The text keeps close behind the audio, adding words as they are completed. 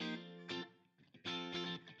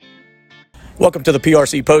Welcome to the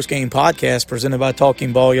PRC Postgame Podcast presented by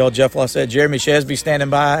Talking Ball. Y'all, Jeff Lossett, Jeremy Shesby standing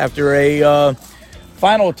by after a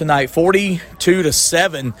final tonight,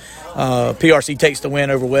 42-7. PRC takes the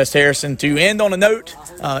win over West Harrison. To end on a note,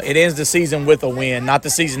 it ends the season with a win. Not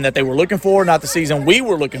the season that they were looking for, not the season we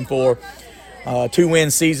were looking for.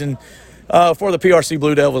 Two-win season for the PRC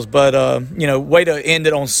Blue Devils. But, way to end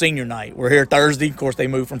it on senior night. We're here Thursday. Of course, they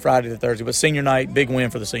moved from Friday to Thursday. But senior night, big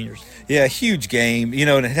win for the seniors. Yeah, huge game.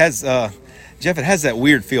 And it has Jeff, it has that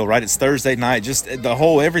weird feel, right? It's Thursday night. Just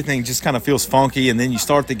everything just kind of feels funky, and then you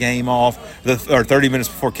start the game off, 30 minutes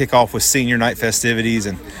before kickoff with senior night festivities,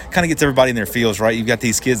 and kind of gets everybody in their feels, right? You've got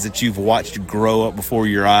these kids that you've watched grow up before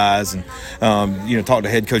your eyes, and talked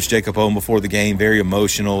to head coach Jacob Owen before the game. Very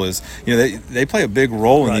emotional. They play a big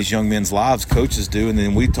role in these young men's lives. Coaches do, and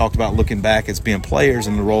then we talked about looking back as being players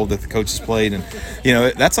and the role that the coaches played, and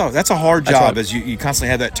that's a hard job as you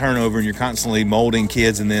constantly have that turnover, and you're constantly molding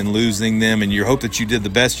kids and then losing them, and you hope that you did the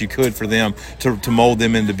best you could for them to mold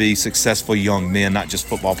them into be successful young men, not just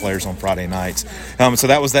football players on Friday nights. So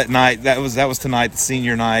that was that night. That was tonight, the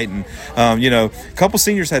senior night, and a couple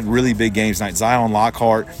seniors had really big games tonight. Zion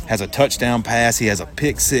Lockhart has a touchdown pass. He has a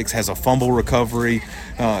pick six, has a fumble recovery,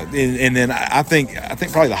 and then I think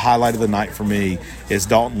probably the highlight of the night for me is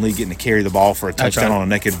Dalton Lee getting to carry the ball for a touchdown on a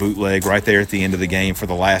naked bootleg right there at the end of the game for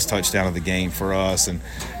the last touchdown of the game for us. And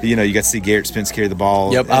you got to see Garrett Spence carry the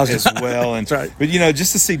ball as well. And right. But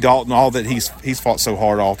just to see Dalton, all that he's fought so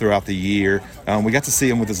hard all throughout the year. We got to see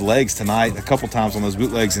him with his legs tonight a couple times on those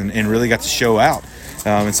bootlegs and really got to show out.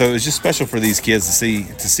 And so it was just special for these kids to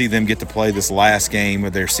see them get to play this last game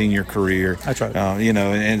of their senior career. That's right.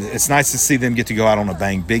 And it's nice to see them get to go out on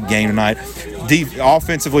a big game tonight.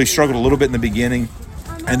 Offensively struggled a little bit in the beginning.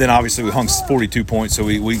 And then obviously we hung 42 points, so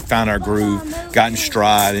we found our groove, got in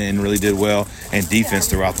stride, and really did well. And defense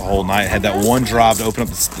throughout the whole night. Had that one drive to open up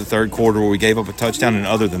the third quarter where we gave up a touchdown, and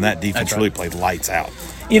other than that, defense really played lights out.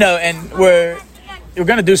 And we're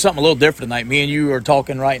going to do something a little different tonight. Me and you are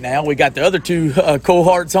talking right now. We got the other two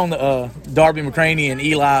cohorts on the Darby McCraney and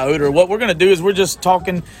Eli Oder. What we're going to do is we're just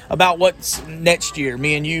talking about what's next year.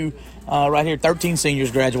 Me and you. Right here, 13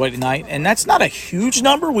 seniors graduated tonight, and that's not a huge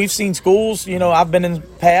number. We've seen schools, I've been in the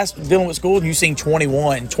past dealing with schools, and you've seen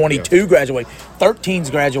 21, 22 graduate, 13's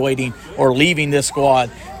graduating or leaving this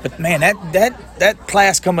squad. But, man, that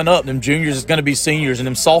class coming up, them juniors is going to be seniors, and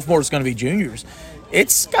them sophomores is going to be juniors.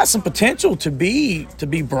 It's got some potential to be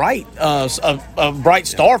bright, a bright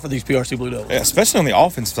star for these PRC Blue Devils. Yeah, especially on the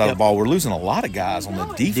offensive side of the ball. We're losing a lot of guys on the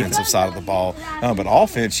defensive side of the ball. But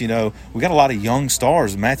offense, we got a lot of young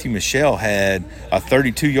stars. Matthew Michelle had a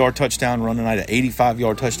 32-yard touchdown run tonight, an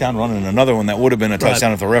 85-yard touchdown run, and another one that would have been a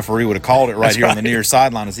touchdown if the referee would have called it here on the near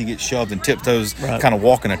sideline as he gets shoved and tiptoes, kind of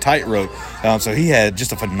walking a tightrope. So he had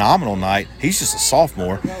just a phenomenal night. He's just a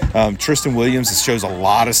sophomore. Tristan Williams shows a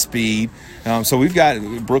lot of speed. So we've got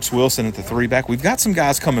Brooks Wilson at the three-back. We've got some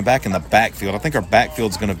guys coming back in the backfield. I think our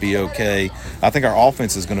backfield's going to be okay. I think our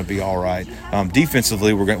offense is going to be all right.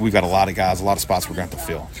 Defensively, we've got a lot of guys, a lot of spots we're going to have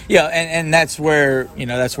to fill. Yeah, and that's where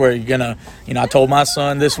you're going to, I told my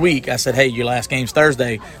son this week, I said, hey, your last game's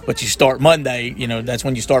Thursday, but you start Monday, that's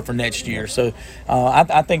when you start for next year. So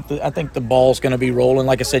I think the ball's going to be rolling.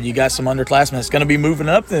 Like I said, you got some underclassmen that's going to be moving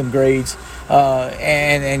up them grades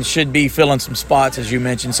and should be filling some spots, as you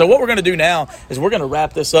mentioned. So what we're going to do now is we're going to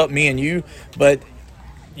wrap this up, me and you, but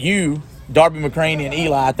you, Darby McCraney and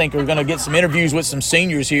Eli, I think we're going to get some interviews with some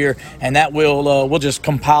seniors here, and that we'll just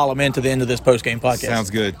compile them into the end of this post-game podcast. Sounds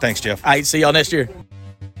good. Thanks, Jeff. All right, see y'all next year.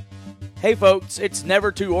 Hey, folks, it's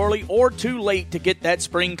never too early or too late to get that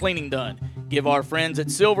spring cleaning done. Give our friends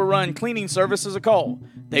at Silver Run Cleaning Services a call.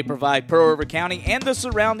 They provide Pearl River County and the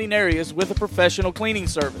surrounding areas with a professional cleaning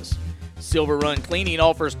service. Silver Run Cleaning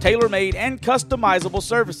offers tailor-made and customizable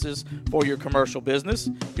services for your commercial business,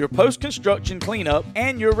 your post-construction cleanup,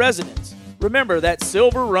 and your residence. Remember, that's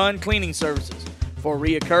Silver Run Cleaning Services. For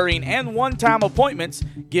reoccurring and one-time appointments,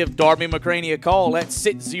 give Darby McCraney a call at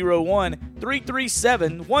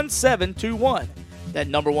 601-337-1721. That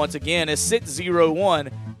number once again is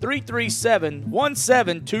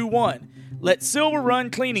 601-337-1721. Let Silver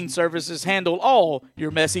Run Cleaning Services handle all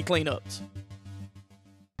your messy cleanups.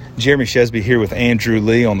 Jeremy Shesby here with Andrew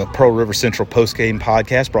Lee on the Pearl River Central Postgame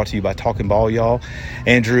Podcast, brought to you by Talking Ball, y'all.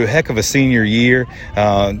 Andrew, heck of a senior year.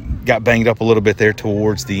 Got banged up a little bit there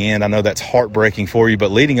towards the end. I know that's heartbreaking for you,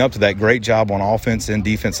 but leading up to that, great job on offense and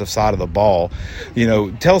defensive side of the ball.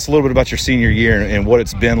 Tell us a little bit about your senior year and what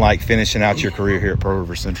it's been like finishing out your career here at Pearl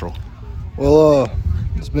River Central. Well,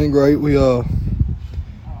 it's been great. We had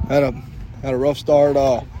a rough start,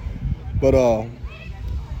 but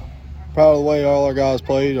proud of the way all our guys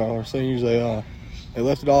played. Our seniors, they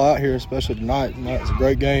left it all out here, especially tonight. Tonight was a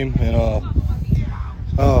great game, and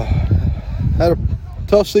had a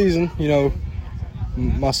tough season,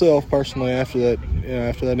 myself personally after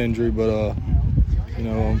that injury. But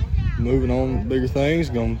I'm moving on to bigger things.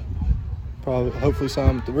 Going to hopefully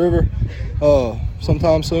sign with the River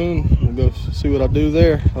sometime soon. We'll go see what I do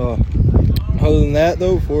there. Other than that,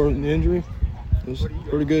 though, for the injury, it was a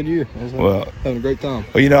pretty good year. I was having a great time.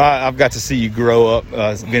 Well, I've got to see you grow up,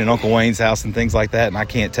 being in Uncle Wayne's house and things like that, and I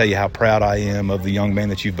can't tell you how proud I am of the young man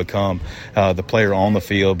that you've become, the player on the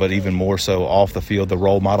field, but even more so off the field, the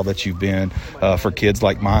role model that you've been for kids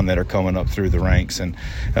like mine that are coming up through the ranks. And,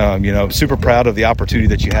 super proud of the opportunity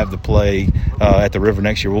that you have to play at the River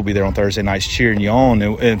next year. We'll be there on Thursday nights cheering you on.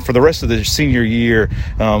 And for the rest of the senior year,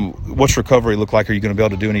 what's recovery look like? Are you going to be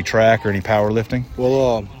able to do any track or any powerlifting?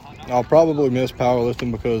 Well, I'll probably miss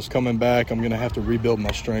powerlifting because coming back, I'm going to have to rebuild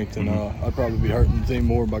my strength, and I'd probably be hurting the team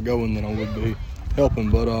more by going than I would be helping.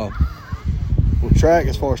 But with track,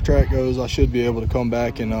 as far as track goes, I should be able to come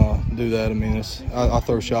back and do that. I mean, I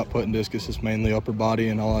throw shot put and discus. It's mainly upper body,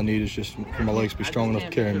 and all I need is just for my legs to be strong enough to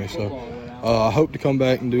carry me. So I hope to come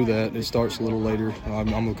back and do that. It starts a little later. I'm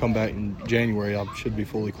going to come back in January. I should be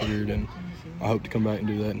fully cleared, and I hope to come back and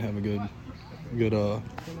do that and have a good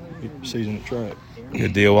season at track.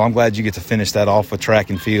 Good deal. Well, I'm glad you get to finish that off with track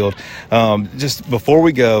and field. Just before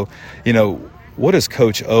we go, what has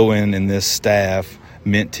Coach Owen and this staff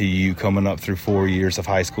meant to you coming up through 4 years of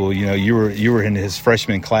high school? You were in his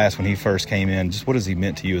freshman class when he first came in. Just what has he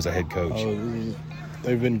meant to you as a head coach?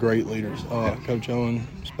 They've been great leaders. Coach Owen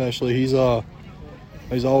especially. He's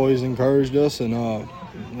always encouraged us, and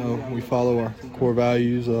we follow our core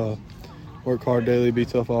values. Work hard daily, be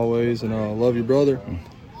tough always, and love your brother.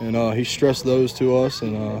 And he stressed those to us,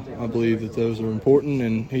 and I believe that those are important.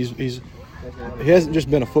 And he hasn't just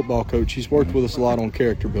been a football coach. He's worked with us a lot on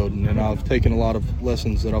character building, and I've taken a lot of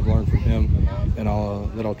lessons that I've learned from him, and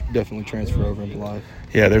that I'll definitely transfer over into life.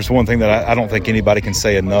 Yeah, there's one thing that I don't think anybody can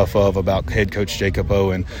say enough of about head coach Jacob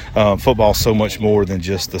Owen. Football's so much more than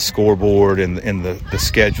just the scoreboard and the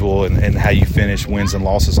schedule and how you finish wins and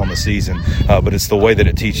losses on the season. But it's the way that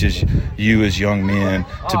it teaches you as young men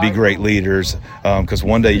to be great leaders. Because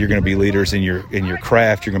one day you're going to be leaders in your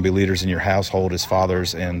craft. You're going to be leaders in your household as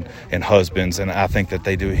fathers and husbands. And I think that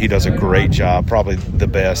he does a great job, probably the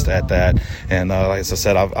best at that. And as I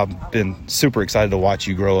said, I've been super excited to watch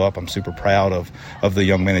you grow up. I'm super proud of the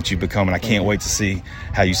young man that you've become, and I can't wait to see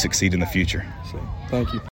how you succeed in the future.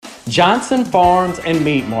 Thank you. Johnson Farms and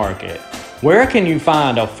Meat Market. Where can you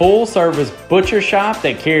find a full-service butcher shop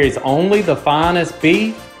that carries only the finest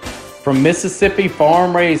beef from Mississippi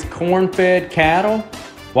farm-raised corn-fed cattle?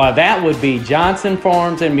 Why, that would be Johnson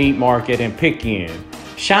Farms and Meat Market in Picayune.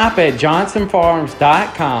 Shop at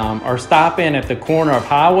johnsonfarms.com or stop in at the corner of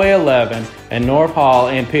Highway 11 and North Hall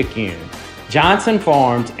in Picayune. Johnson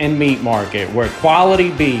Farms and Meat Market, where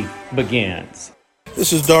quality beef begins.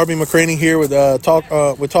 This is Darby McCraney here with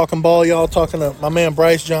Talking Ball, y'all. Talking to my man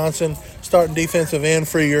Bryce Johnson, starting defensive end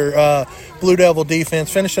for your Blue Devil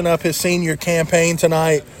defense, finishing up his senior campaign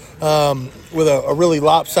tonight with a really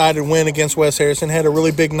lopsided win against West Harrison. Had a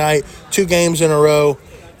really big night, 2 games in a row.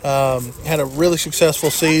 Had a really successful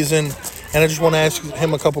season, and I just want to ask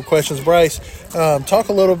him a couple questions. Bryce, talk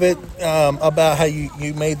a little bit about how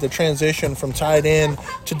you made the transition from tight end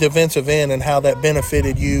to defensive end and how that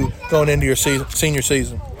benefited you going into your senior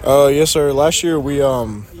season. Yes, sir. Last year we,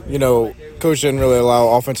 Coach didn't really allow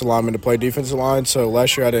offensive linemen to play defensive line, so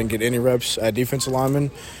last year I didn't get any reps at defensive lineman.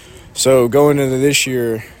 So going into this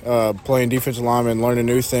year, playing defensive lineman, learning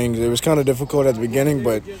new things, it was kind of difficult at the beginning,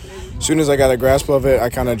 but as soon as I got a grasp of it, I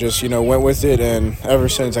kind of just, went with it, and ever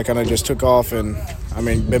since I kind of just took off, and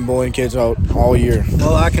been bullying kids out all year.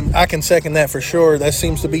 Well, I can second that for sure. That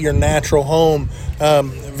seems to be your natural home.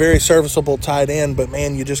 Very serviceable tight end, but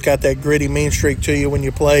man, you just got that gritty, mean streak to you when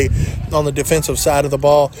you play on the defensive side of the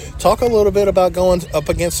ball. Talk a little bit about going up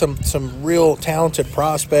against some real talented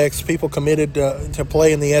prospects, people committed to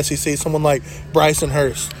play in the SEC. Someone like Bryson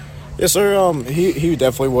Hurst. Yes, sir. He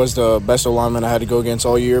definitely was the best lineman I had to go against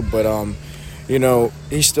all year, but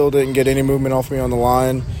he still didn't get any movement off me on the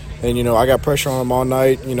line, and I got pressure on him all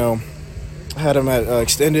night. Had him at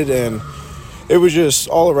extended, and it was just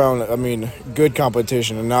all around. Good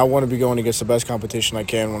competition, and I want to be going against the best competition I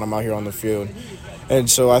can when I'm out here on the field. And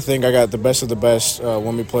so I think I got the best of the best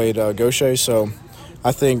when we played Gaucher. So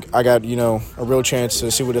I think I got, a real chance to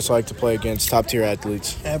see what it's like to play against top-tier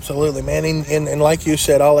athletes. Absolutely, man. And like you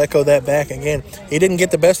said, I'll echo that back again. He didn't get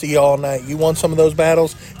the best of you all night. You won some of those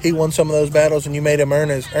battles. He won some of those battles, and you made him earn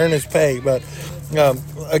his pay. But,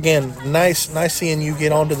 again, nice seeing you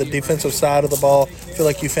get onto the defensive side of the ball. I feel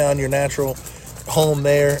like you found your natural home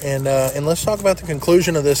there, and let's talk about the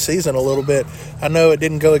conclusion of this season a little bit. I know it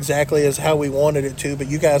didn't go exactly as how we wanted it to, but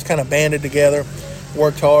you guys kind of banded together,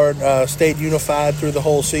 worked hard, stayed unified through the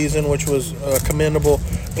whole season, which was commendable.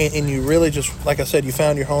 And you really just, like I said, you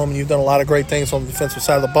found your home, and you've done a lot of great things on the defensive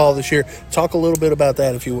side of the ball this year. Talk a little bit about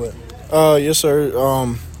that, if you would. Yes, sir.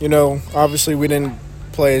 Obviously we didn't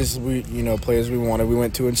play as we wanted. We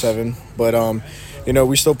went 2-7, but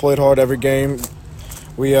we still played hard every game.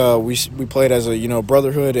 We played as a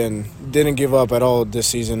brotherhood and didn't give up at all this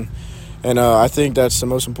season. And I think that's the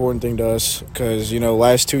most important thing to us because,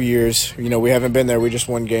 last 2 years, we haven't been there. We just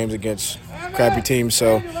won games against crappy teams.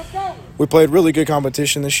 So we played really good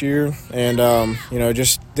competition this year and,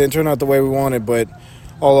 just didn't turn out the way we wanted. But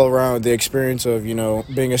all around, the experience of,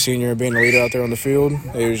 being a senior and being a leader out there on the field,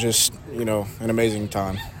 it was just, an amazing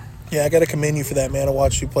time. Yeah, I got to commend you for that, man. I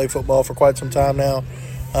watched you play football for quite some time now.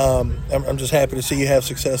 I'm just happy to see you have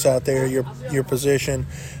success out there, your position.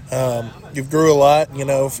 You've grew a lot.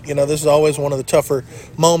 This is always one of the tougher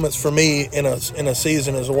moments for me in a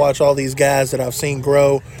season is to watch all these guys that I've seen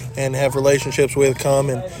grow and have relationships with come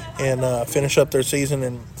and finish up their season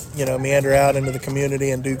and, meander out into the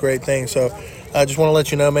community and do great things. So I just want to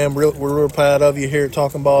let you know, man, we're real proud of you here at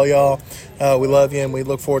Talking Ball, y'all. We love you, and we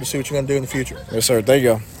look forward to see what you're going to do in the future. Yes, sir. Thank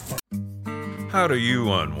you. How do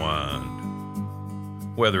you unwind?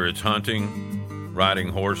 Whether it's hunting, riding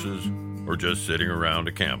horses, or just sitting around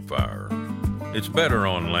a campfire, it's better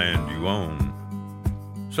on land you own.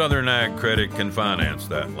 Southern Ag Credit can finance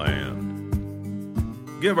that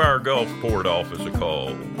land. Give our Gulfport office a call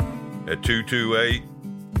at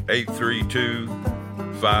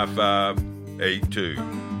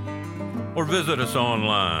 228-832-5582 or visit us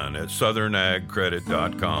online at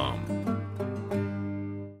southernagcredit.com.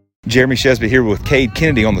 Jeremy Shesby here with Cade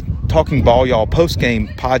Kennedy on the Talking Ball Y'all post-game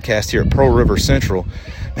podcast here at Pearl River Central.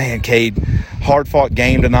 Man, Cade, hard-fought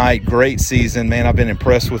game tonight, great season. Man, I've been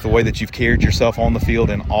impressed with the way that you've carried yourself on the field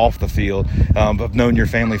and off the field. I've known your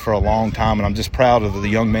family for a long time, and I'm just proud of the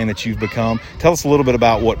young man that you've become. Tell us a little bit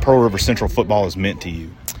about what Pearl River Central football has meant to you.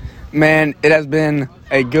 Man, it has been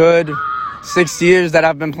a good 6 years that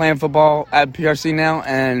I've been playing football at PRC now,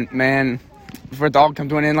 and, man, for it to all come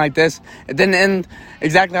to an end like this. It didn't end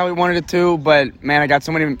exactly how we wanted it to, but, man, I got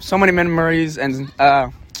so many memories and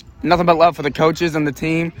nothing but love for the coaches and the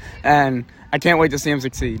team, and I can't wait to see them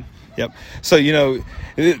succeed. Yep. So,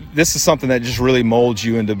 this is something that just really molds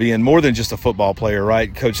you into being more than just a football player,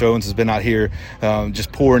 right? Coach Owens has been out here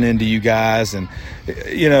just pouring into you guys and,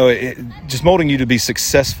 just molding you to be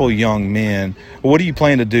successful young men. What do you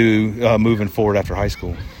plan to do moving forward after high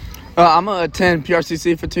school? I'm going to attend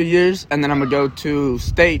PRCC for 2 years, and then I'm going to go to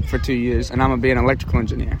state for 2 years, and I'm going to be an electrical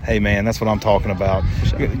engineer. Hey, man, that's what I'm talking about.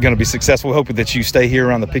 Sure. Going to be successful. Hoping that you stay here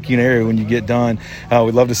around the Picayune area when you get done.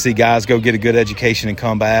 We'd love to see guys go get a good education and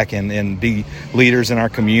come back and be leaders in our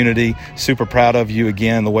community. Super proud of you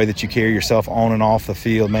again, the way that you carry yourself on and off the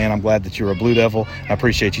field. Man, I'm glad that you're a Blue Devil. I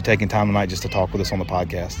appreciate you taking time tonight just to talk with us on the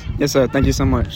podcast. Yes, sir. Thank you so much.